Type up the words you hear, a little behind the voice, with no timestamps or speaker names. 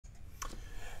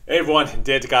Hey everyone,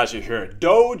 Dan Takahashi here.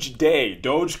 Dogeday,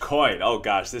 Dogecoin. Oh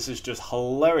gosh, this is just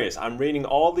hilarious. I'm reading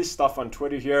all this stuff on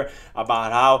Twitter here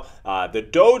about how the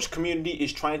Doge community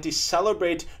is trying to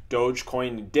celebrate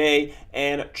Dogecoin Day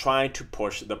and trying to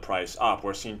push the price up.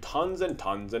 We're seeing tons and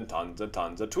tons and tons and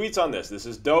tons of tweets on this. This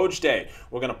is Doge Day.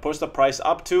 We're going to push the price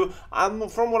up to,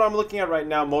 from what I'm looking at right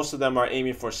now, most of them are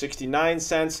aiming for 69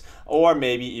 cents or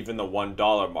maybe even the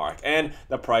 $1 mark. And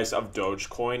the price of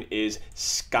Dogecoin is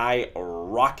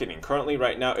skyrocketing. Currently,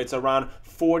 right now, it's around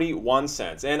 41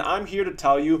 cents. And I'm here to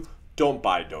tell you, don't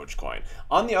buy Dogecoin.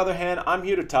 On the other hand, I'm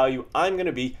here to tell you I'm going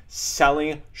to be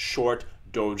selling short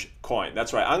Dogecoin.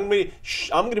 That's right. I'm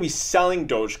going to be selling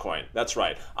Dogecoin. That's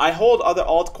right. I hold other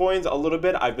altcoins a little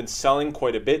bit. I've been selling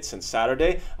quite a bit since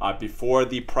Saturday before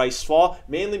the price fall,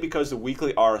 mainly because the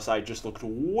weekly RSI just looked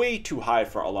way too high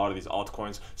for a lot of these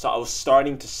altcoins. So I was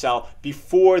starting to sell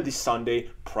before the Sunday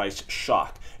price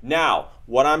shock. Now,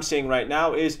 what I'm saying right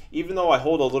now is, even though I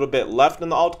hold a little bit left in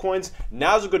the altcoins,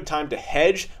 now's a good time to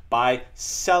hedge by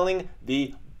selling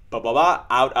the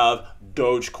out of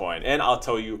Dogecoin, and I'll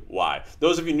tell you why.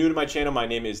 Those of you new to my channel, my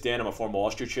name is Dan. I'm a former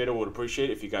Wall Street trader. Would appreciate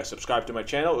it if you guys subscribe to my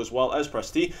channel, as well as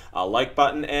press the like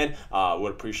button, and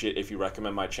would appreciate if you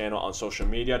recommend my channel on social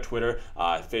media, Twitter,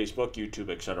 Facebook, YouTube,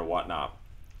 etc., whatnot.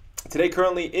 Today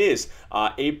currently is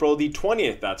April the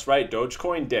 20th. That's right,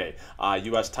 Dogecoin Day.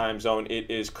 U.S. time zone,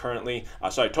 it is currently,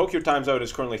 Tokyo time zone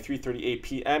is currently 3:38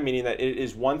 p.m., meaning that it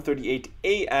is 1:38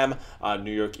 a.m.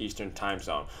 New York Eastern time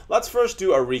zone. Let's first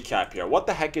do a recap here. What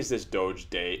the heck is this Doge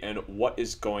Day and what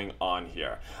is going on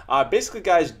here? Basically,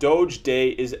 guys, Doge Day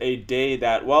is a day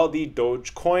that, well, the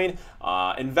Dogecoin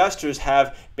investors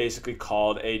have basically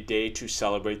called a day to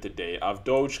celebrate the day of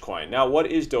Dogecoin. Now, what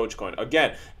is Dogecoin?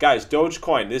 Again, guys,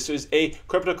 Dogecoin, this is a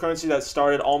cryptocurrency that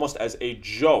started almost as a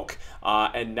joke,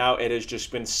 and now it has just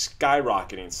been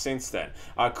skyrocketing since then.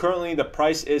 Currently, the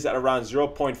price is at around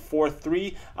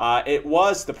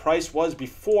 0.43. The price was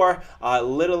before,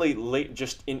 literally late,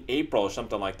 just in April or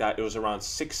something like that, it was around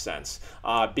 6 cents.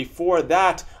 Before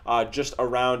that, just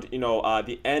around,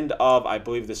 the end of, I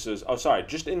believe this is,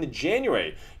 just in the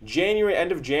January,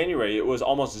 end of January, it was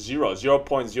almost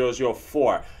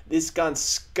 0.004. This gone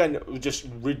just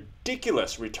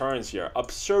ridiculous returns here,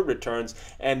 absurd returns,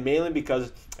 and mainly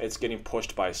because it's getting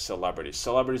pushed by celebrities.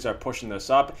 Celebrities are pushing this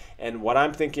up, and what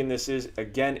I'm thinking this is,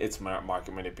 again, it's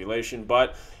market manipulation,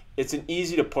 but it's an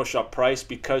easy to push up price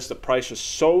because the price is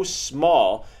so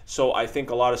small. So I think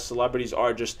a lot of celebrities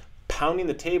are just pounding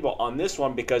the table on this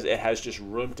one because it has just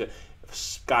room to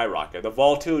skyrocket. The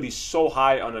volatility is so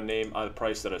high on a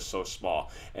price that is so small,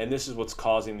 and this is what's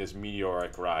causing this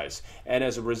meteoric rise. And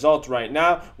as a result, right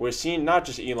now we're seeing not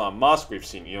just Elon Musk, we've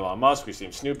seen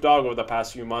Snoop Dogg over the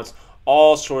past few months,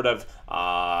 all sort of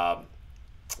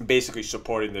basically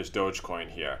supporting this Dogecoin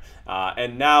here,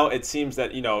 and now it seems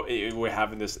that we're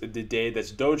having the day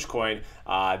that's Dogecoin,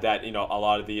 that a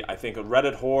lot of the, I think,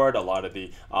 Reddit horde, a lot of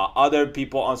the other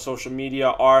people on social media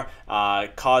are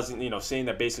saying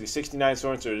that basically 69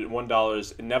 cents or $1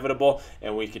 is inevitable,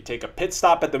 and we could take a pit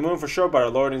stop at the moon for sure, but our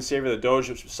Lord and Savior, the Doge,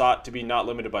 is sought to be not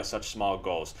limited by such small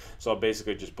goals. So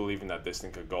basically just believing that this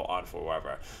thing could go on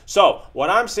forever. So what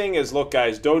I'm saying is, look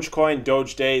guys, Dogecoin,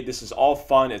 Doge Day, this is all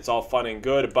fun, it's all fun and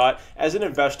good, but as an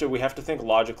investor, we have to think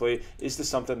logically. Is this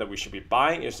something that we should be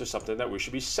buying? Is this something that we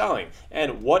should be selling?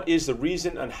 And what is the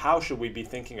reason, and how should we be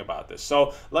thinking about this?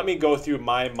 So let me go through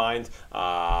my mind.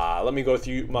 Let me go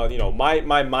through my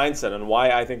mindset on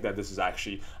why I think that this is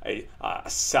actually a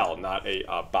sell, not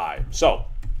a buy. So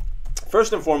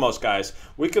first and foremost, guys,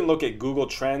 we can look at Google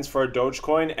Trends for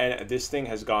Dogecoin, and this thing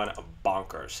has gone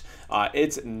bonkers.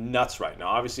 It's nuts right now.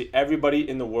 Obviously, everybody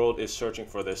in the world is searching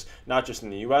for this, not just in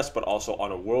the US, but also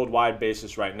on a worldwide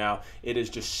basis right now. It is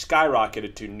just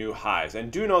skyrocketed to new highs.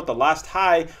 And do note the last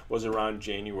high was around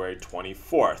January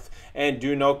 24th. And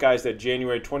do note, guys, that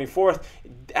January 24th,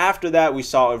 after that, we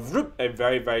saw a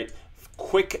very, very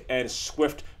quick and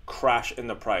swift crash in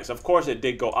the price. Of course, it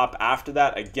did go up after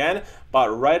that again, but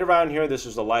right around here, this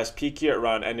was the last peak here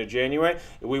around end of January.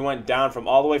 We went down from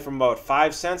all the way from about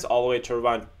 5 cents all the way to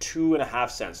around 2.5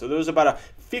 cents. So there was about a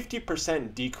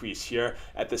 50% decrease here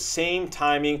at the same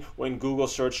timing when Google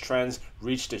search trends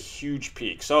reached a huge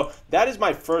peak. So that is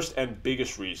my first and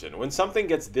biggest reason. When something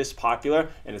gets this popular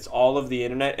and it's all of the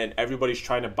internet and everybody's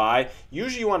trying to buy,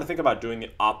 usually you want to think about doing the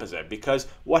opposite, because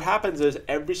what happens is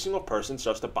every single person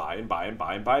starts to buy and buy and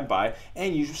buy and buy and buy,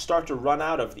 and you start to run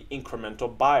out of the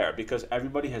incremental buyer because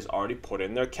everybody has already put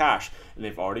in their cash and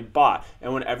they've already bought.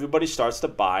 And when everybody starts to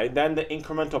buy, then the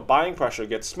incremental buying pressure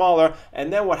gets smaller,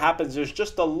 and then what happens is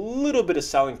just a little bit of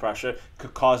selling pressure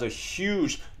could cause a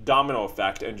huge domino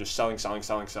effect and just selling,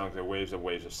 the waves and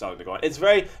waves of selling to go on. It's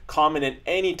very common in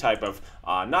any type of,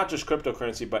 not just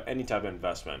cryptocurrency, but any type of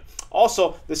investment.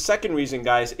 Also, the second reason,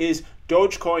 guys, is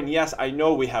Dogecoin. Yes, I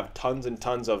know we have tons and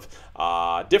tons of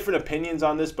different opinions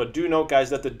on this, but do note, guys,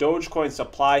 that the Dogecoin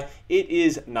supply, it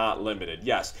is not limited.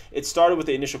 Yes, it started with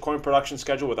the initial coin production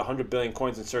schedule with 100 billion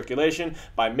coins in circulation.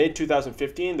 By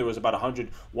mid-2015, there was about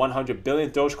 100 billion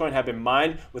Dogecoin have been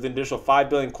mined, with an additional 5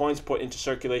 billion coins put into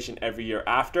circulation every year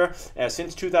after.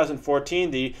 Since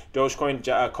 2014, the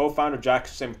Dogecoin co-founder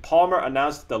Jackson Palmer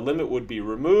announced that the limit would be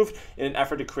removed in an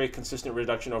effort to create consistent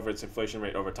reduction over its inflation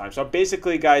rate over time. So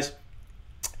basically, guys,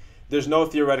 there's no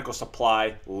theoretical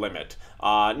supply limit.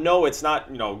 No, it's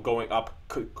not, going up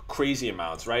crazy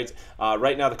amounts, right?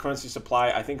 Right now, the currency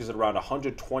supply, I think, is at around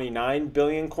 129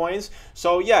 billion coins.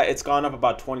 So yeah, it's gone up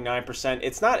about 29%.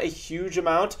 It's not a huge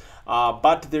amount,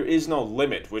 but there is no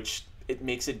limit, which it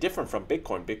makes it different from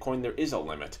Bitcoin. Bitcoin, there is a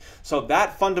limit. So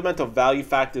that fundamental value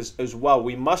fact is as well.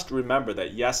 We must remember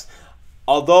that, yes,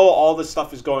 although all this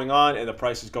stuff is going on and the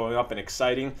price is going up and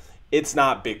exciting, it's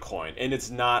not Bitcoin, and it's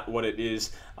not what it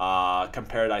is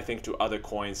compared, I think, to other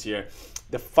coins here.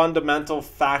 The fundamental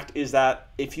fact is that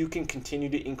if you can continue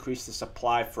to increase the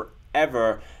supply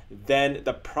forever, then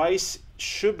the price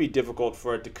should be difficult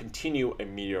for it to continue a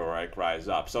meteoric rise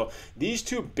up. So these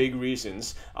two big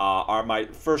reasons are my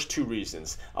first two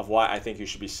reasons of why I think you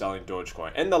should be selling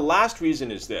Dogecoin. And the last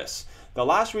reason is this. The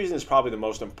last reason is probably the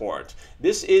most important.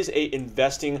 This is a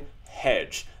investing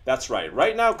hedge. That's right.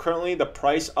 Right now, currently, the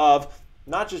price of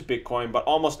not just Bitcoin, but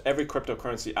almost every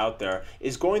cryptocurrency out there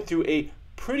is going through a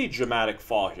pretty dramatic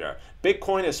fall here.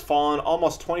 Bitcoin has fallen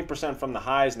almost 20% from the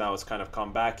highs. Now it's kind of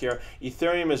come back here.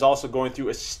 Ethereum is also going through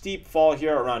a steep fall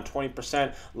here, around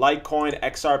 20%. Litecoin,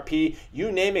 XRP,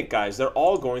 you name it, guys. They're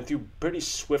all going through pretty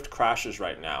swift crashes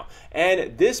right now.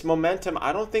 And this momentum,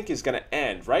 I don't think is going to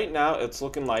end. Right now, it's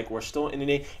looking like we're still in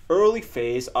an early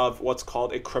phase of what's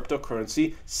called a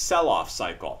cryptocurrency sell-off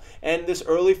cycle. And this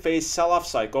early phase sell-off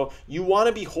cycle, you want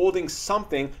to be holding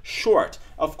something short.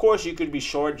 Of course, you could be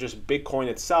short just Bitcoin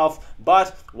itself,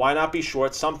 but why not be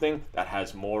short something that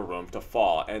has more room to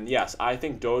fall? And yes, I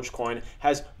think Dogecoin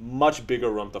has much bigger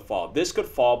room to fall. This could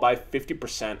fall by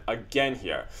 50% again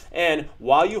here. And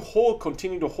while you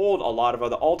continue to hold a lot of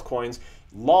other altcoins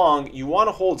long, you want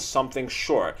to hold something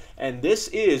short. And this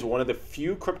is one of the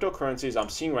few cryptocurrencies I'm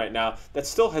seeing right now that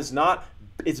still has not,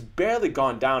 it's barely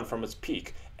gone down from its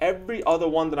peak. Every other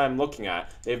one that I'm looking at,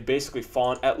 they've basically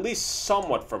fallen at least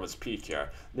somewhat from its peak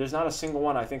here. There's not a single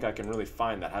one I think I can really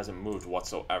find that hasn't moved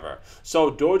whatsoever. So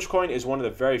Dogecoin is one of the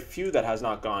very few that has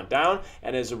not gone down,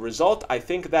 and as a result, I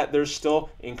think that there's still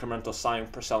incremental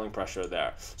selling pressure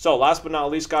there. So last but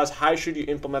not least, guys, how should you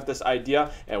implement this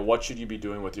idea, and what should you be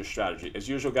doing with your strategy? As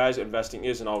usual, guys, investing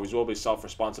is and always will be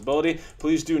self-responsibility.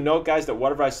 Please do note, guys, that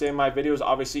whatever I say in my videos,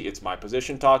 obviously it's my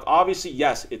position talk. Obviously,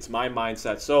 yes, it's my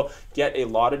mindset. So get a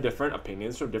lot of different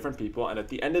opinions from different people, and at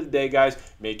the end of the day, guys,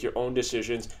 make your own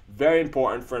decisions. Very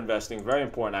important for investing, very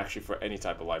important actually for any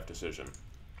type of life decision.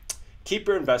 Keep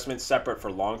your investments separate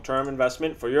for long-term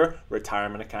investment for your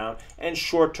retirement account and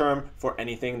short-term for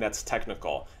anything that's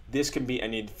technical. This can be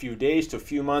any few days to a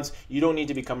few months. You don't need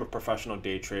to become a professional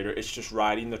day trader. It's just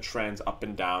riding the trends up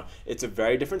and down. It's a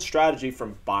very different strategy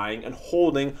from buying and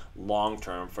holding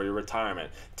long-term for your retirement.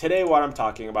 Today, what I'm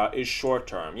talking about is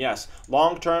short-term. Yes,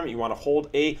 long-term, you want to hold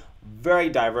a very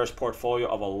diverse portfolio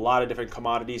of a lot of different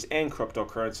commodities and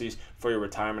cryptocurrencies for your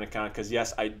retirement account, because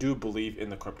yes, I do believe in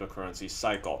the cryptocurrency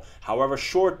cycle. However,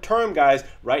 short term, guys,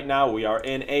 right now we are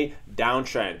in a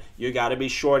downtrend. You got to be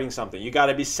shorting something. You got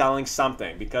to be selling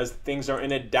something because things are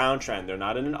in a downtrend. They're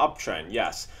not in an uptrend.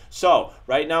 Yes. So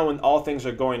right now, when all things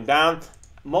are going down,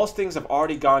 most things have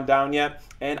already gone down yet,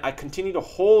 and I continue to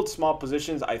hold small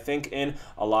positions, I think, in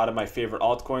a lot of my favorite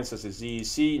altcoins such as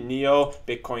ZEC, NEO,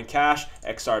 Bitcoin Cash,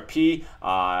 XRP,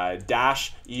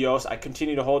 Dash, EOS. I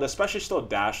continue to hold, especially still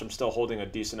Dash. I'm still holding a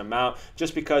decent amount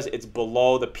just because it's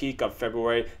below the peak of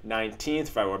February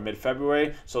 19th, or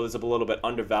mid-February, so it's a little bit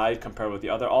undervalued compared with the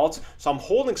other alts. So I'm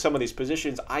holding some of these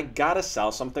positions. I gotta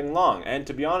sell something long, and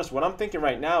to be honest, what I'm thinking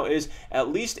right now is, at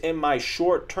least in my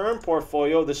short-term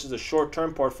portfolio, this is a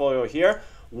short-term portfolio here,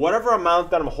 whatever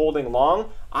amount that I'm holding long,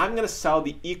 I'm going to sell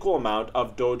the equal amount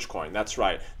of Dogecoin. That's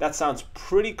right. That sounds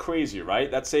pretty crazy,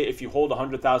 right? Let's say if you hold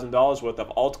 $100,000 worth of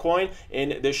altcoin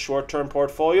in this short-term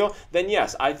portfolio, then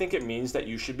yes, I think it means that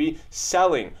you should be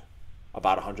selling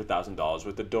about $100,000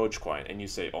 with the Dogecoin, and you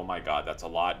say, oh my God, that's a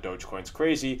lot, Dogecoin's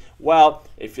crazy. Well,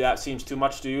 if that seems too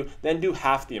much to you, then do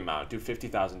half the amount, do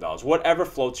 $50,000, whatever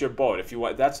floats your boat. If you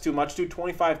want, that's too much, do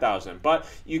 $25,000, but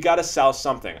you got to sell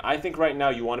something. I think right now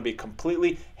you want to be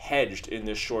completely hedged in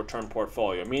this short-term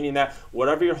portfolio, meaning that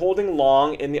whatever you're holding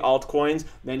long in the altcoins,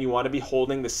 then you want to be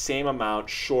holding the same amount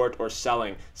short or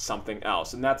selling something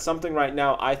else. And that's something right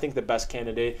now, I think the best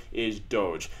candidate is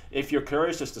Doge. If you're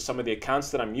curious as to some of the accounts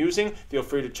that I'm using, feel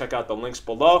free to check out the links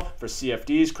below for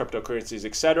CFDs, cryptocurrencies,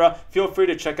 etc. Feel free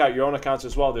to check out your own accounts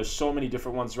as well. There's so many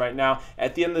different ones right now.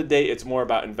 At the end of the day, it's more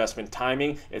about investment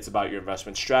timing. It's about your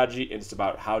investment strategy. And it's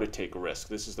about how to take risk.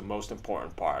 This is the most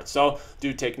important part. So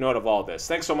do take note of all this.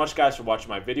 Thanks so much, guys, for watching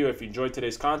my video. If you enjoyed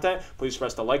today's content, please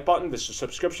press the like button, the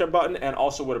subscription button, and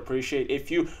also would appreciate if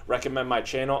you recommend my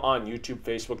channel on YouTube,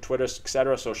 Facebook, Twitter,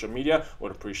 etc., social media.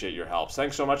 Would appreciate your help.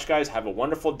 Thanks so much, guys. Have a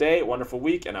wonderful day, wonderful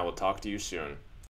week, and I will talk to you soon.